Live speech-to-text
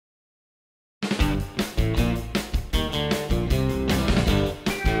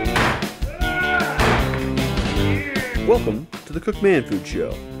Welcome to the Cook Man Food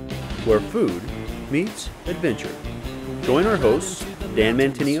Show, where food meets adventure. Join our hosts, Dan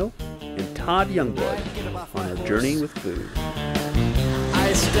Mantinio and Todd Youngblood, on our journey with food.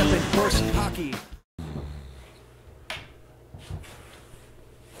 I step in horse hockey.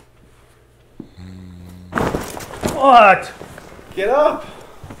 What? Get up!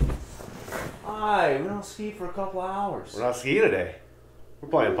 Hi, we don't ski for a couple hours. We're not skiing today. We're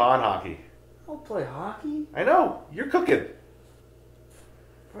playing pond hockey. I'll play hockey? I know. You're cooking.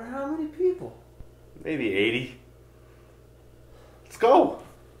 For how many people? Maybe 80. Let's go.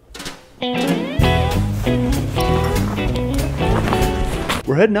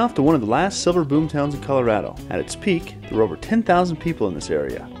 We're heading off to one of the last silver boom towns in Colorado. At its peak, there were over 10,000 people in this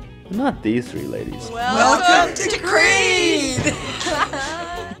area. But not these three ladies. Welcome to Creede!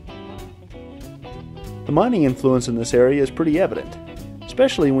 The mining influence in this area is pretty evident,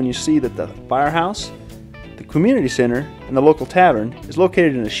 especially when you see that the firehouse, the community center, and the local tavern is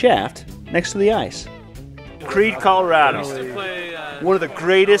located in a shaft next to the ice. Creede Colorado, one of the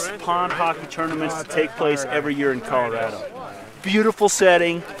greatest pond hockey tournaments to take place every year in Colorado. Beautiful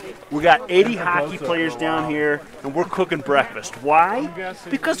setting. We got 80 hockey players down here, and we're cooking breakfast. Why?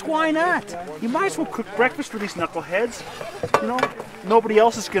 Because why not? You might as well cook breakfast for these knuckleheads. You know, nobody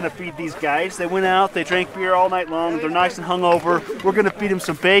else is going to feed these guys. They went out, they drank beer all night long, they're nice and hungover. We're going to feed them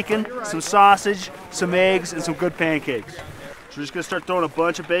some bacon, some sausage, some eggs, and some good pancakes. So we're just going to start throwing a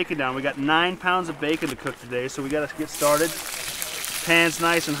bunch of bacon down. We got 9 pounds of bacon to cook today, so we got to get started. Pan's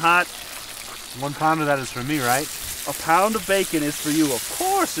nice and hot. 1 pound of that is for me, right? A pound of bacon is for you. Of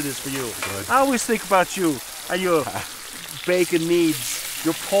course it is for you. Good. I always think about you and your bacon needs,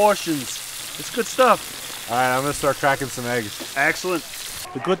 your portions. It's good stuff. All right, I'm going to start cracking some eggs. Excellent.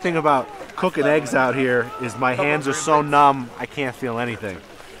 The good thing about cooking eggs out here is my hands are so numb, I can't feel anything.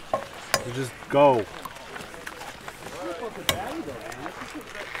 You just go.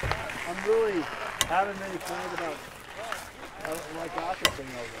 I'm really having many plans about thing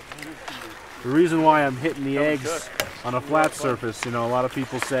over. The reason why I'm hitting the eggs on a flat surface, you know, a lot of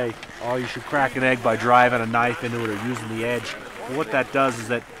people say, oh, you should crack an egg by driving a knife into it or using the edge. But what that does is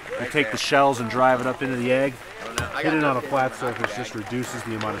that you take the shells and drive it up into the egg. Hit it on a flat surface just reduces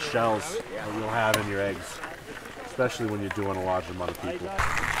the amount of shells that you'll have in your eggs, especially when you're doing a large amount of people.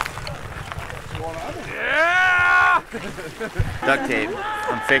 Yeah! Duct tape.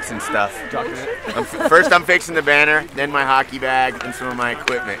 I'm fixing stuff. First I'm fixing the banner, then my hockey bag, and some of my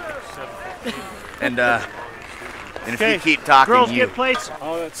equipment. And if you keep talking, girls you... get plates.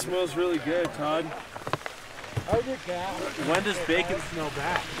 Oh, that smells really good, Todd. When does bacon smell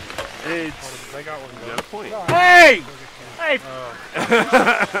bad? It's... I got one. You got a point. Hey! Hey!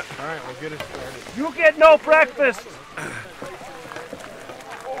 All right, we'll get it started. You get no breakfast.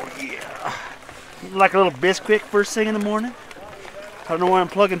 Oh, yeah. Like a little Bisquick first thing in the morning. I don't know why I'm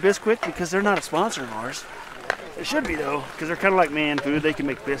plugging Bisquick, because they're not a sponsor of ours. They should be, though, because they're kind of like man food. They can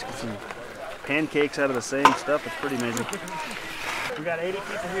make biscuits and pancakes out of the same stuff. It's pretty amazing. We got 80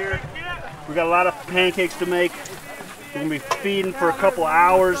 people here. We got a lot of pancakes to make. We're going to be feeding for a couple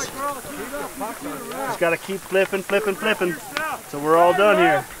hours. Just got to keep flipping. So we're all done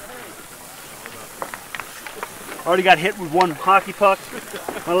here. Already got hit with one hockey puck.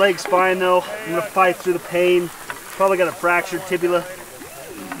 My leg's fine though. I'm going to fight through the pain. Probably got a fractured tibia.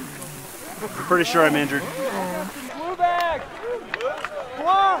 I'm pretty sure I'm injured.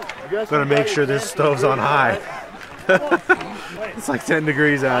 Gotta make sure this stove's on high. It's like 10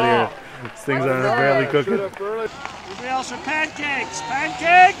 degrees out here. These things are barely cooking. Anybody else for pancakes?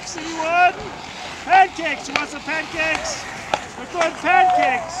 Pancakes? Anyone? Pancakes? You want some pancakes? We're doing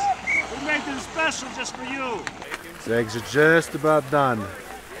pancakes. We made them special just for you. These eggs are just about done.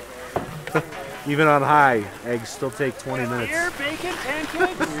 Even on high, eggs still take 20 minutes. Beer, bacon,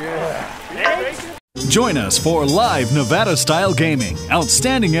 pancakes? Yeah. Eggs? Join us for live Nevada-style gaming,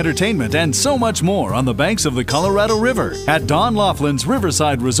 outstanding entertainment, and so much more on the banks of the Colorado River at Don Laughlin's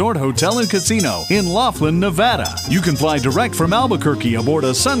Riverside Resort Hotel and Casino in Laughlin, Nevada. You can fly direct from Albuquerque aboard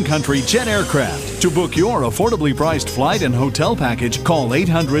a Sun Country jet aircraft. To book your affordably priced flight and hotel package, call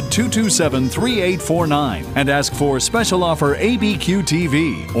 800-227-3849 and ask for special offer ABQ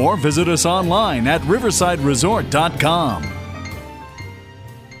TV or visit us online at riversideresort.com.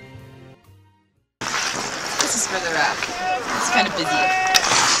 Further up. It's kind of busy.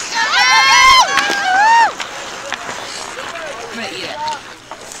 I'm gonna eat it.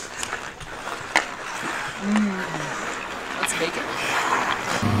 Let's bake it.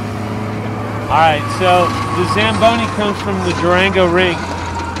 Alright, so the Zamboni comes from the Durango rink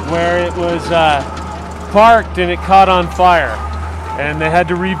where it was parked and it caught on fire. And they had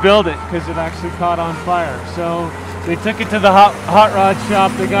to rebuild it because it actually caught on fire. So They took it to the hot rod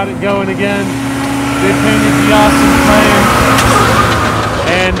shop. They got it going again. They painted the awesome frame.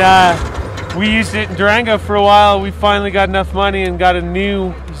 And we used it in Durango for a while. We finally got enough money and got a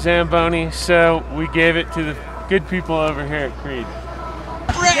new Zamboni, so we gave it to the good people over here at Creede.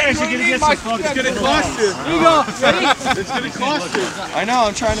 It's gonna cost you. Here you go. Ready? It's gonna cost you. I know,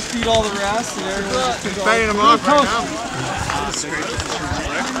 I'm trying to feed all the rest and everyone's just Paying them off right now.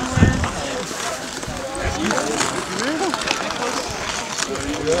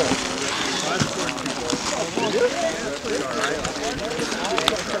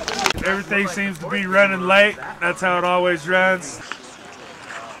 Everything seems to be running late. That's how it always runs.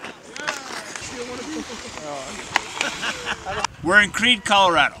 We're in Creede,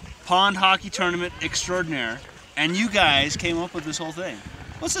 Colorado, pond hockey tournament extraordinaire, and you guys came up with this whole thing.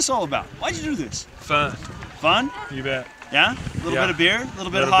 What's this all about? Why'd you do this? Fun. Fun? You bet. Yeah? A little bit of beer, a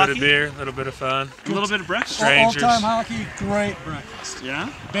little bit of A hockey? little bit of beer, a little bit of fun. A little bit of breakfast? Strangers. All-time hockey, great breakfast.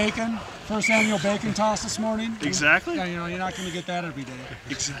 Yeah? Bacon, first annual bacon toss this morning. Exactly. Yeah, you know, you're not going to get that every day.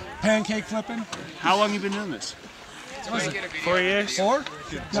 Exactly. Pancake flipping. How long have you been doing this? What is it? 4 years? 4?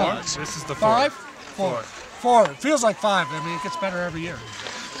 No. This is the 5? 4. 4. It feels like 5. I mean, it gets better every year.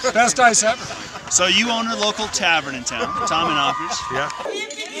 Best ice ever. So you own a local tavern in town, Tom and Offers. Yeah.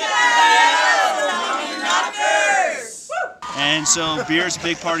 And so beer is a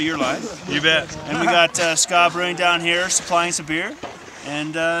big part of your life. You bet. And we got Ska Brewing down here supplying some beer.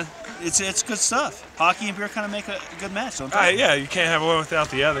 And it's good stuff. Hockey and beer kind of make a good match, don't they? Yeah, you can't have one without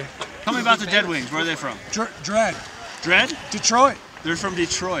the other. Tell me about the Dead Wings. Where are they from? Dread. Dread? Detroit. They're from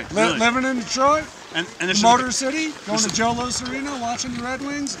Detroit. Really? Living in Detroit. And there's Motor City, going to Joe Louis Arena, watching the Red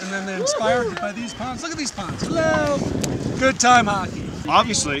Wings, and then they're inspired by these ponds. Look at these ponds. Hello. Good time hockey.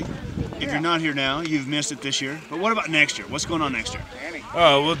 Obviously, if you're not here now, you've missed it this year. But what about next year? What's going on next year?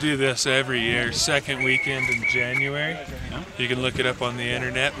 Oh, we'll do this every year, second weekend in January. Yeah. You can look it up on the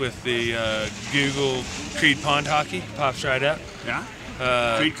internet with the Google Creede Pond Hockey. Pops right up. Yeah?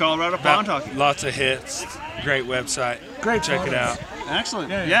 Creede Colorado Pond Hockey. Lots of hits. Great website. Great Check photos. it out. Excellent.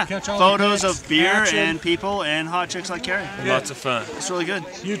 Yeah, catch all Photos the pics, of beer action. and people and hot chicks like Carrie. Lots of fun. It's really good.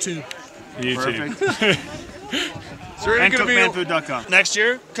 YouTube. YouTube. Perfect. And cookmanfood.com. Next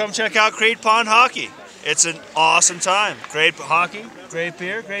year, come check out Creede Pond Hockey. It's an awesome time. Great hockey, great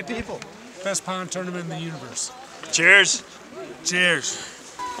beer, great people. Best pond tournament in the universe. Cheers. Cheers.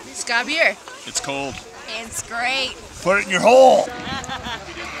 Ska beer. It's cold. It's great. Put it in your hole.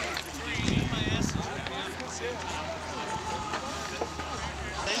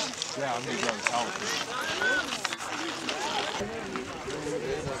 Yeah, I'm gonna go to college.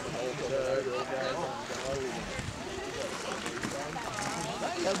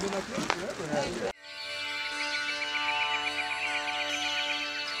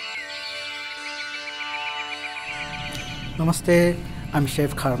 Namaste, I'm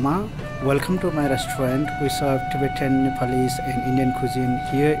Chef Karma. Welcome to my restaurant. We serve Tibetan, Nepalese and Indian cuisine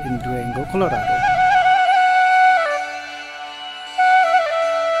here in Durango, Colorado.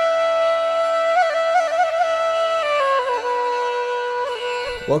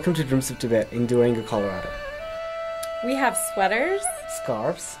 Welcome to Dreams of Tibet in Durango, Colorado. We have sweaters,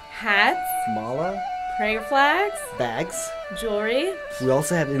 Scarves, hats, mala, prayer flags, bags. jewelry, We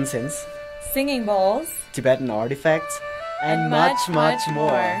also have incense, singing bowls, Tibetan artifacts, and much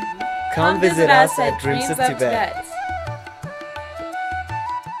more. Come visit us at Dreams of Tibet.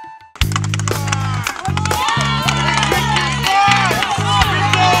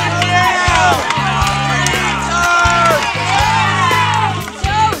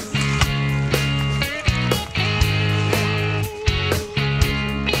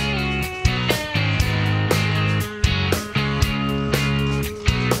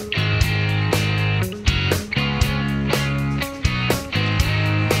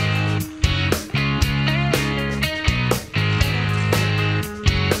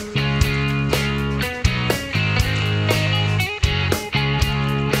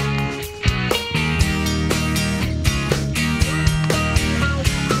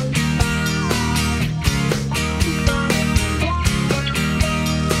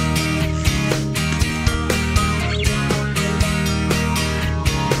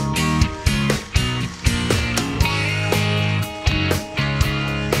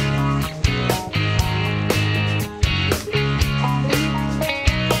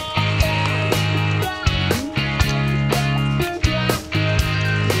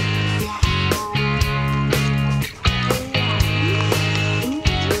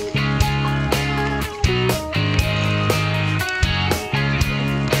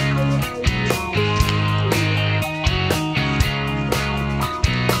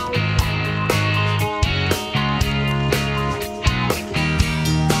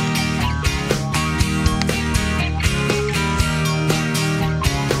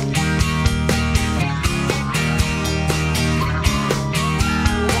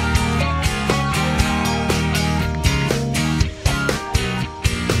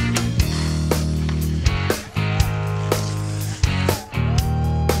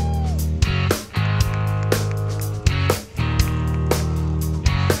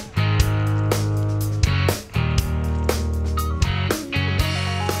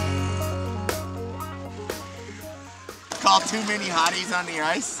 too many hotties on the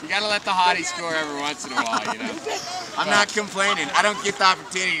ice? You gotta let the hotties score every once in a while, you know. I'm not complaining. I don't get the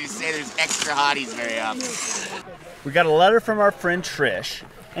opportunity to say there's extra hotties very often. We got a letter from our friend Trish,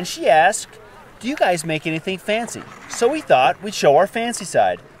 and she asked, do you guys make anything fancy? So we thought we'd show our fancy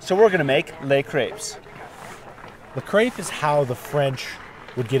side. So we're gonna make les crepes. The crepe is how the French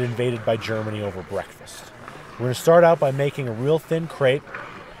would get invaded by Germany over breakfast. We're going to start out by making a real thin crepe,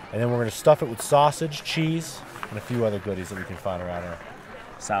 and then we're going to stuff it with sausage, cheese, and a few other goodies that we can find around here.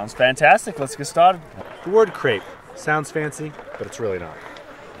 Sounds fantastic. Let's get started. The word crepe sounds fancy, but it's really not.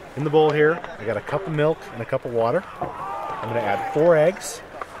 In the bowl here, I got a cup of milk and a cup of water. I'm going to add 4 eggs,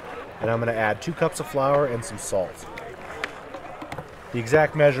 and I'm going to add 2 cups of flour and some salt. The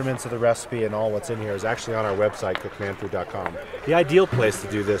exact measurements of the recipe and all what's in here is actually on our website, cookmanfood.com. The ideal place to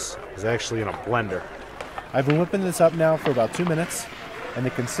do this is actually in a blender. I've been whipping this up now for about 2 minutes, and the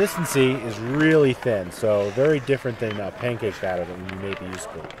consistency is really thin, so very different than pancake batter that you may be used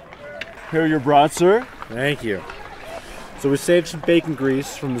to. Here are your brats, sir. Thank you. So we saved some bacon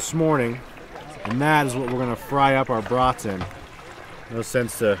grease from this morning, and that is what we're going to fry up our brats in. No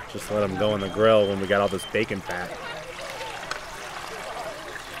sense to just let them go on the grill when we got all this bacon fat.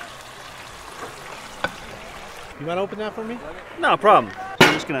 You want to open that for me? No problem.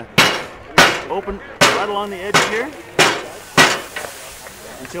 I'm just gonna open right along the edge here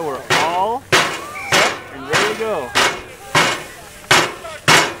until we're all set and ready to go.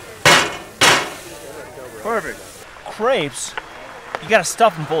 Perfect. Crepes, you gotta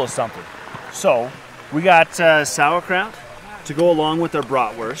stuff them full of something. So we got sauerkraut to go along with our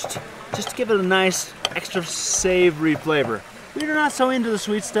bratwurst, just to give it a nice extra savory flavor. We're not so into the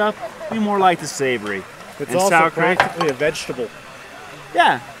sweet stuff. We more like the savory. It's and also sauerkraut. practically a vegetable.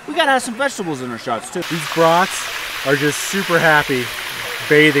 Yeah, we gotta have some vegetables in our shots too. These brats are just super happy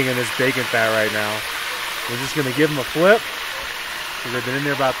bathing in this bacon fat right now. We're just gonna give them a flip because they've been in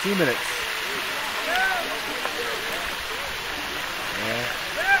there about 2 minutes. Yeah.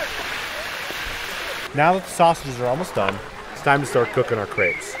 Now that the sausages are almost done, it's time to start cooking our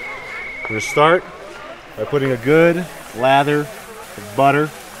crepes. We're gonna start by putting a good lather of butter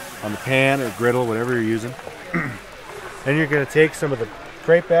on the pan or griddle, whatever you're using. Then you're going to take some of the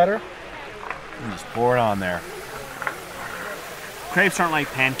crepe batter and just pour it on there. Crepes aren't like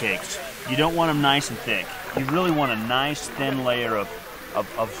pancakes. You don't want them nice and thick. You really want a nice thin layer of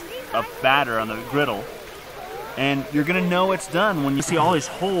batter on the griddle. And you're going to know it's done when you see all these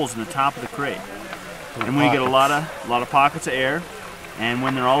holes in the top of the crepe. And when you get a lot of pockets of air, and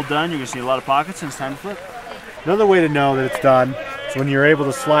when they're all done, you're going to see a lot of pockets, and it's time to flip. Another way to know that it's done is when you're able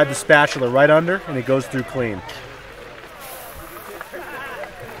to slide the spatula right under and it goes through clean.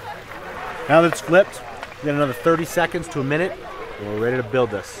 Now that it's flipped, we got another 30 seconds to a minute, and we're ready to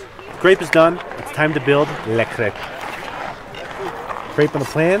build this. The crepe is done. It's time to build le crepe. Crepe on the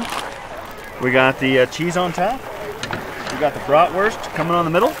plan. We got the cheese on top. We got the bratwurst coming on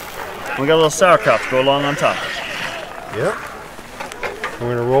the middle. And we got a little sauerkraut to go along on top. Yep.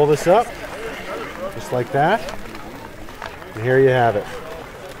 We're going to roll this up, just like that. And here you have it.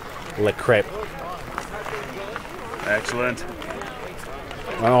 Le crepe. Excellent.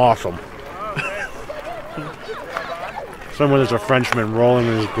 Awesome. Somewhere there's a Frenchman rolling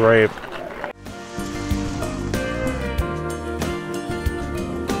in his grave.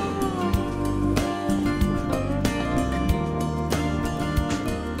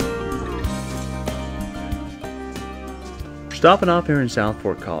 Stopping off here in South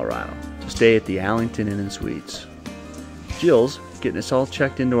Fork, Colorado to stay at the Allington Inn and Suites. Jill's getting us all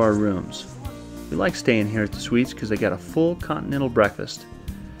checked into our rooms. We like staying here at the Suites because they got a full continental breakfast.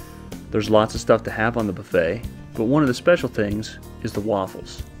 There's lots of stuff to have on the buffet, but one of the special things is the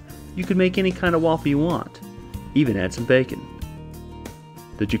waffles. You can make any kind of waffle you want, even add some bacon.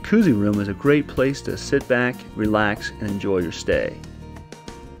 The jacuzzi room is a great place to sit back, relax, and enjoy your stay.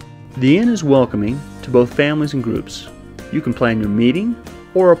 The inn is welcoming to both families and groups. You can plan your meeting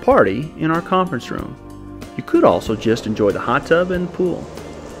or a party in our conference room. You could also just enjoy the hot tub and pool.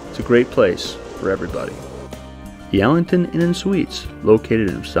 It's a great place for everybody. The Allington Inn and Suites, located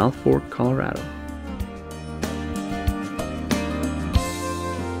in South Fork, Colorado.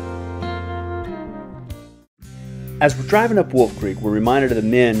 As we're driving up Wolf Creek, we're reminded of the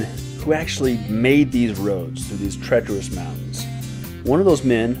men who actually made these roads through these treacherous mountains. One of those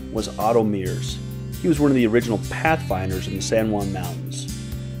men was Otto Mears. He was one of the original pathfinders in the San Juan Mountains.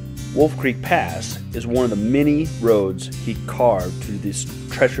 Wolf Creek Pass is one of the many roads he carved through this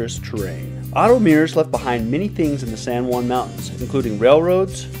treacherous terrain. Otto Mears left behind many things in the San Juan Mountains, including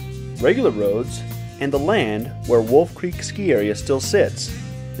railroads, regular roads, and the land where Wolf Creek ski area still sits.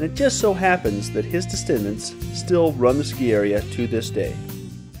 and it just so happens that his descendants still run the ski area to this day.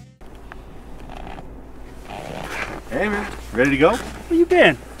 Hey man, ready to go? Where you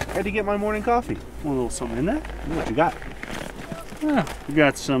been? Had to get my morning coffee. Want a little something in there? What you got? We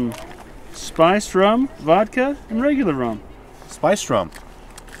got some spiced rum, vodka, and regular rum. Spiced rum.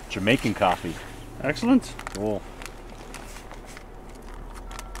 Jamaican coffee. Excellent. Cool.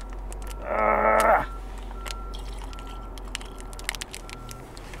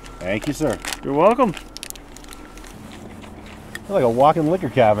 Thank you, sir. You're welcome. You're like a walking liquor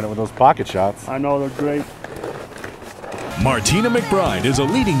cabinet with those pocket shots. I know, they're great. Martina McBride is a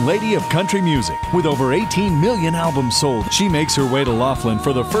leading lady of country music. With over 18 million albums sold, she makes her way to Laughlin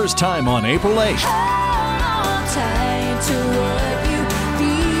for the first time on April 8th.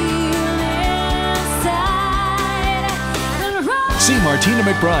 See Martina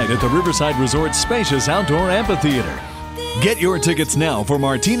McBride at the Riverside Resort's spacious outdoor amphitheater. Get your tickets now for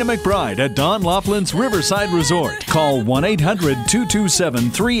Martina McBride at Don Laughlin's Riverside Resort. Call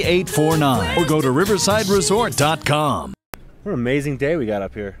 1-800-227-3849 or go to riversideresort.com. What an amazing day we got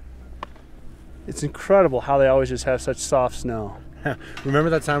up here. It's incredible how they always just have such soft snow. Remember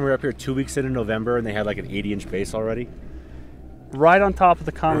that time we were up here 2 weeks in November and they had like an 80-inch base already? Right on top of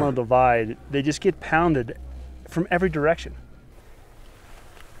the Continental Divide, they just get pounded from every direction.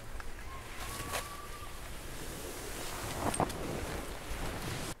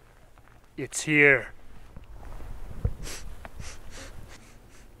 It's here.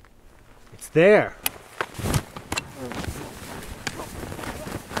 It's there.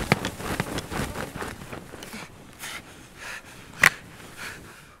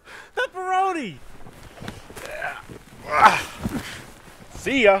 Pepperoni!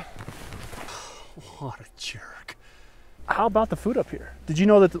 See ya. What a jerk. How about the food up here? Did you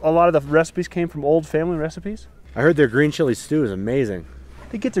know that a lot of the recipes came from old family recipes? I heard their green chili stew is amazing.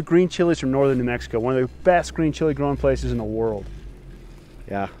 They get their green chilies from northern New Mexico, one of the best green chili growing places in the world.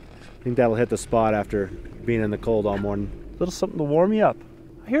 Yeah, I think that'll hit the spot after being in the cold all morning. A little something to warm you up.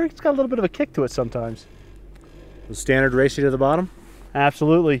 I hear it's got a little bit of a kick to it sometimes. The standard race you to the bottom?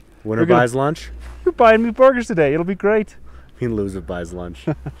 Absolutely. Winner buys lunch? You're buying me burgers today. It'll be great. He loser buys lunch.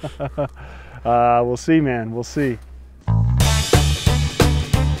 We'll see, man. We'll see.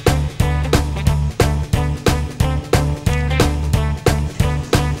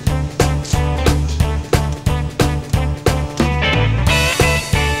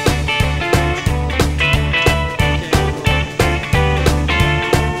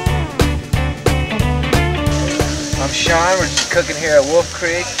 Sean, we're cooking here at Wolf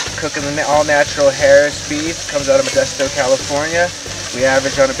Creek, cooking the all-natural Harris beef, comes out of Modesto, California. We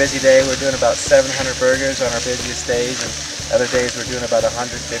average on a busy day, we're doing about 700 burgers on our busiest days, and other days we're doing about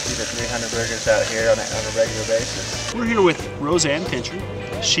 150 to 300 burgers out here on a regular basis. We're here with Roseanne Pincher.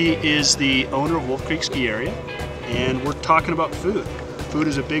 She is the owner of Wolf Creek Ski Area, and we're talking about food. Food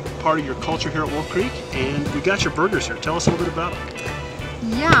is a big part of your culture here at Wolf Creek, and we got your burgers here. Tell us a little bit about them.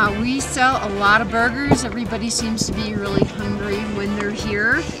 Yeah, we sell a lot of burgers. Everybody seems to be really hungry when they're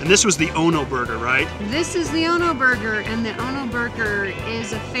here. And this was the Ono burger, right? This is the Ono burger, and the Ono burger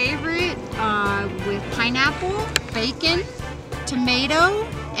is a favorite with pineapple, bacon, tomato,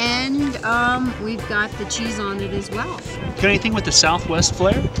 and we've got the cheese on it as well. Got anything with the Southwest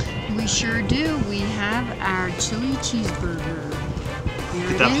flair? We sure do. We have our chili cheeseburger.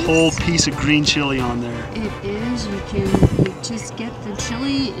 Get that whole piece of green chili on there. It is. You just get the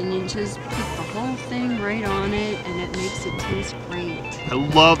chili and you just put the whole thing right on it, and it makes it taste great. I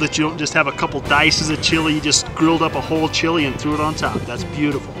love that you don't just have a couple dices of chili, you just grilled up a whole chili and threw it on top. That's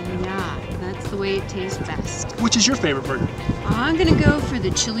beautiful. Yeah, that's the way it tastes best. Which is your favorite burger? I'm gonna go for the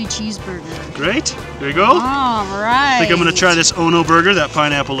chili cheeseburger. Great. There you go. All right. I think I'm gonna try this Ono burger. That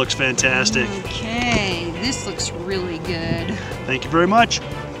pineapple looks fantastic. Okay, this looks really good. Thank you very much.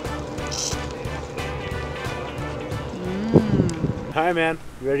 Hi, man.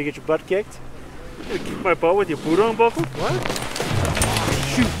 You ready to get your butt kicked? You gonna kick my butt with your boot on buckle? What?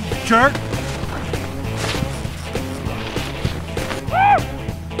 Shoot, jerk!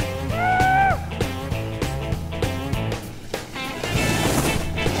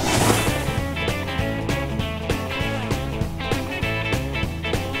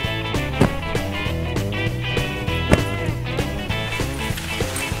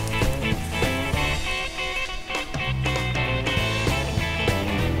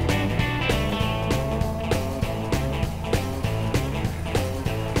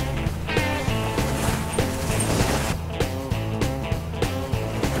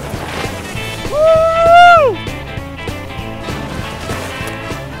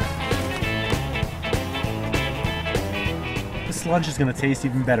 lunch is going to taste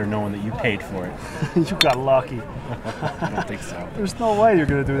even better knowing that you paid for it. You got lucky. I don't think so. There's no way you're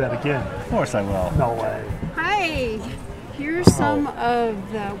going to do that again. Of course I will. No way. Hi, here's some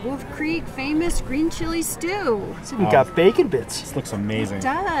of the Wolf Creek famous green chili stew. See, we got bacon bits. This looks amazing. It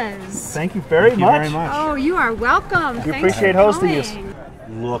does. Thank you very much. Oh, you are welcome. We Thanks appreciate for hosting us. coming.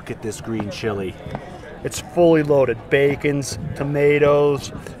 Look at this green chili. It's fully loaded. Bacons,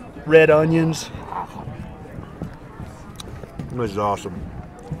 tomatoes, red onions. This is awesome.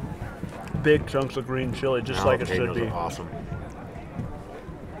 Big chunks of green chili, just like it should be. Awesome.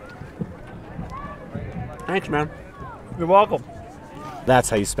 Thanks, man. You're welcome. That's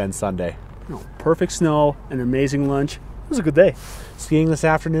how you spend Sunday. Perfect snow, an amazing lunch. It was a good day. Skiing this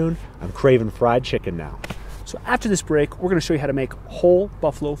afternoon, I'm craving fried chicken now. So after this break, we're going to show you how to make whole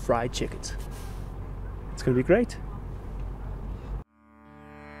buffalo fried chickens. It's going to be great.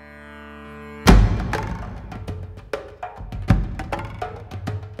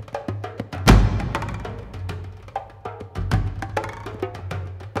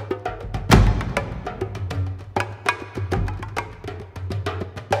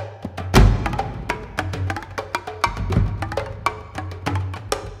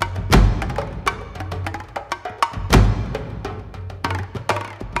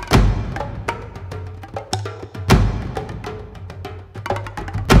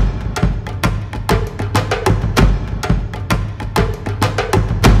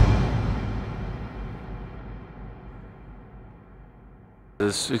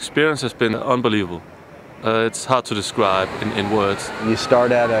 This experience has been unbelievable. It's hard to describe in words. You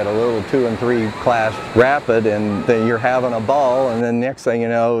start out at a little 2 and 3 class rapid, and then you're having a ball, and then next thing you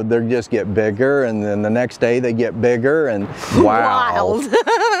know, they just get bigger, and then the next day they get bigger, and wow. Wild.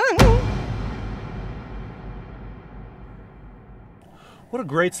 What a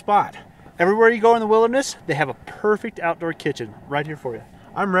great spot. Everywhere you go in the wilderness, they have a perfect outdoor kitchen right here for you.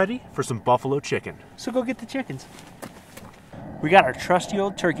 I'm ready for some buffalo chicken. So go get the chickens. We got our trusty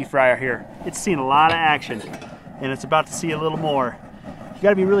old turkey fryer here. It's seen a lot of action, and it's about to see a little more. You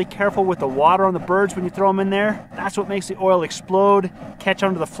gotta be really careful with the water on the birds when you throw them in there. That's what makes the oil explode, catch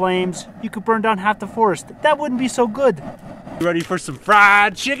onto the flames. You could burn down half the forest. That wouldn't be so good. You ready for some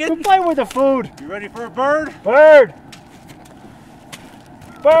fried chicken? We're playing with the food. You ready for a bird? Bird!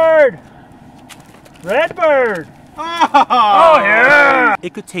 Bird! Red bird! Oh yeah!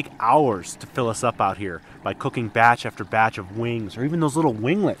 It could take hours to fill us up out here by cooking batch after batch of wings or even those little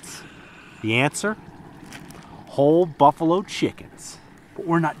winglets. The answer? Whole buffalo chickens. But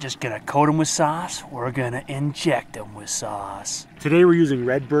we're not just gonna coat them with sauce, we're gonna inject them with sauce. Today we're using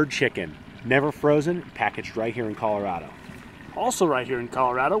Redbird chicken, never frozen, packaged right here in Colorado. Also right here in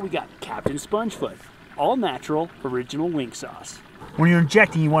Colorado, we got Captain Spongefoot, all natural, original wing sauce. When you're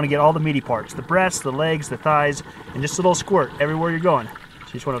injecting, you want to get all the meaty parts, the breasts, the legs, the thighs, and just a little squirt everywhere you're going. So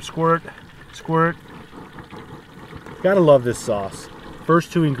you just want to squirt, squirt. Gotta love this sauce.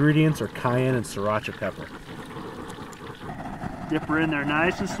 First 2 ingredients are cayenne and sriracha pepper. Dip her in there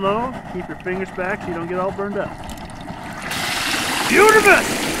nice and slow. Keep your fingers back so you don't get all burned up. Beautiful!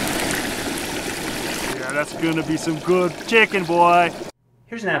 Yeah, that's gonna be some good chicken, boy.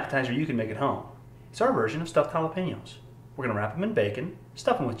 Here's an appetizer you can make at home. It's our version of stuffed jalapenos. We're gonna wrap them in bacon,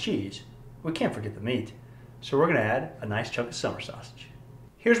 stuff them with cheese. We can't forget the meat. So we're gonna add a nice chunk of summer sausage.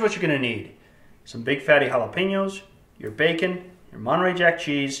 Here's what you're gonna need. Some big fatty jalapenos, your bacon, your Monterey Jack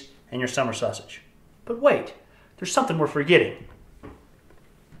cheese, and your summer sausage. But wait, there's something we're forgetting.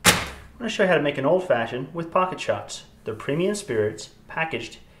 I'm gonna show you how to make an old fashioned with pocket shots. They're premium spirits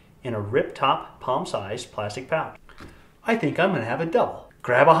packaged in a rip-top, palm-sized plastic pouch. I think I'm gonna have a double.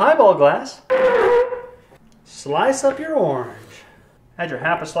 Grab a highball glass. Slice up your orange. Add your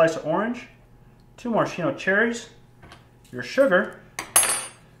half a slice of orange, 2 maraschino cherries, your sugar,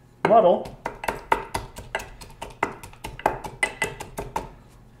 muddle,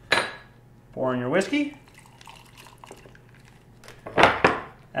 pour in your whiskey,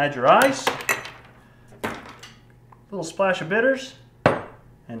 add your ice, a little splash of bitters,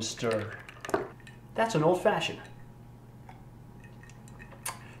 and stir. That's an old fashioned.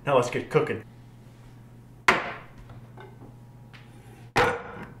 Now let's get cooking.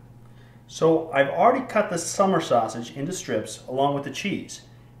 So I've already cut the summer sausage into strips along with the cheese.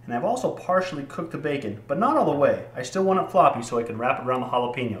 And I've also partially cooked the bacon, but not all the way. I still want it floppy so I can wrap it around the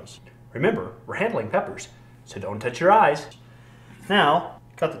jalapenos. Remember, we're handling peppers, so don't touch your eyes. Now,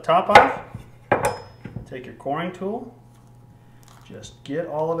 cut the top off. Take your coring tool. Just get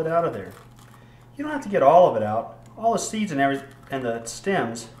all of it out of there. You don't have to get all of it out. All the seeds and the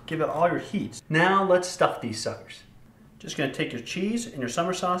stems, give it all your heat. Now let's stuff these suckers. Just gonna take your cheese and your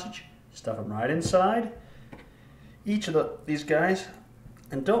summer sausage, stuff them right inside. each of these guys.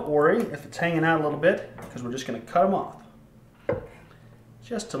 And don't worry if it's hanging out a little bit, because we're just going to cut them off.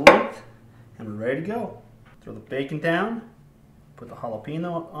 Just to length, and we're ready to go. Throw the bacon down, put the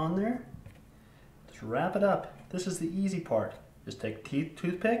jalapeno on there, just wrap it up. This is the easy part. Just take a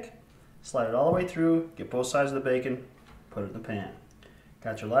toothpick, slide it all the way through, get both sides of the bacon, put it in the pan.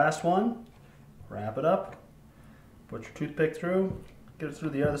 Got your last one, wrap it up, put your toothpick through, get it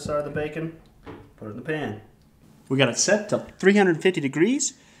through the other side of the bacon, put it in the pan. We got it set to 350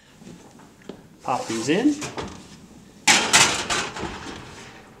 degrees. Pop these in.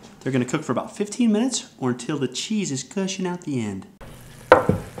 They're going to cook for about 15 minutes or until the cheese is gushing out the end.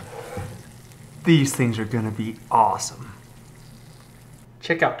 These things are going to be awesome.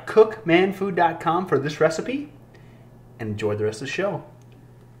 Check out cookmanfood.com for this recipe and enjoy the rest of the show.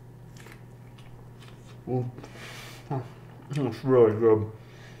 Ooh. Oh, it's really good.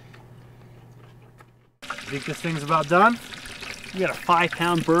 Think this thing's about done? You got a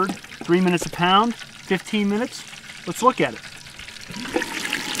 5-pound bird, 3 minutes a pound, 15 minutes. Let's look at it.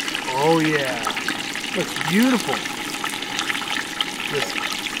 Oh yeah, looks beautiful. Just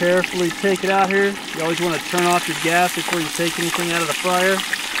carefully take it out here. You always want to turn off your gas before you take anything out of the fryer,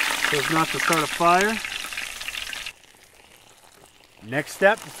 so as not to start a fire. Next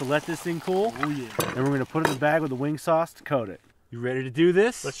step is to let this thing cool. Oh yeah. Then we're going to put it in the bag with the wing sauce to coat it. You ready to do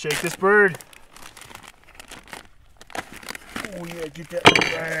this? Let's shake this bird. Oh yeah, get that in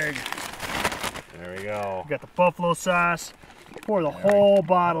the bag. There we go. We got the buffalo sauce. Pour the whole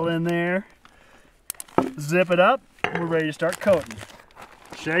bottle in there. Zip it up. We're ready to start coating.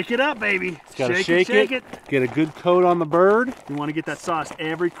 Shake it up, baby. Shake it. Get a good coat on the bird. You want to get that sauce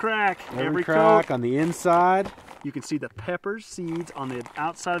every crack, every crack coat. on the inside. You can see the pepper seeds on the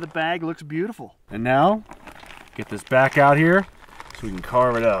outside of the bag. It looks beautiful. And now, get this back out here so we can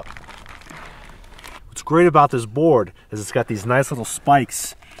carve it up. What's great about this board is it's got these nice little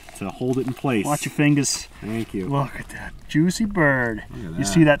spikes to hold it in place. Watch your fingers. Thank you. Look at that juicy bird. Look at that. You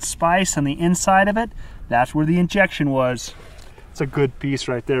see that spice on the inside of it? That's where the injection was. It's a good piece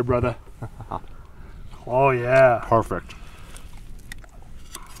right there, brother. Oh yeah. Perfect.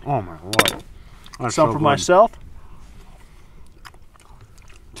 Oh my Lord. That's Some so for good. myself.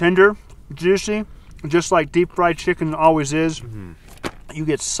 Tender, juicy, just like deep fried chicken always is. You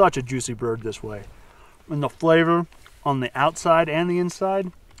get such a juicy bird this way. And the flavor on the outside and the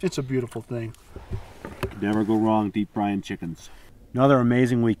inside, it's a beautiful thing. Never go wrong deep frying chickens. Another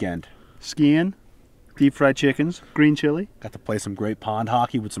amazing weekend. Skiing, deep fried chickens, green chili. Got to play some great pond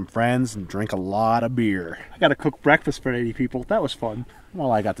hockey with some friends and drink a lot of beer. I got to cook breakfast for 80 people. That was fun.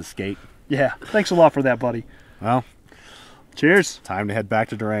 Well, I got to skate. Yeah, thanks a lot for that, buddy. Well, cheers. Time to head back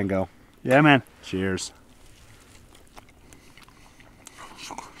to Durango. Yeah, man. Cheers.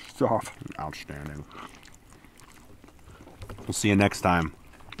 Soft. Outstanding. We'll see you next time.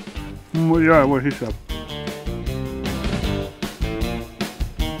 Yeah, what he said.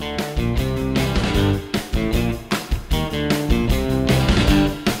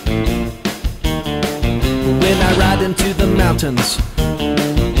 When I ride into the mountains,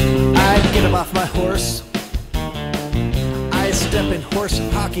 I get up off my horse. I step in horse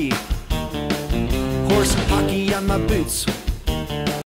hockey on my boots.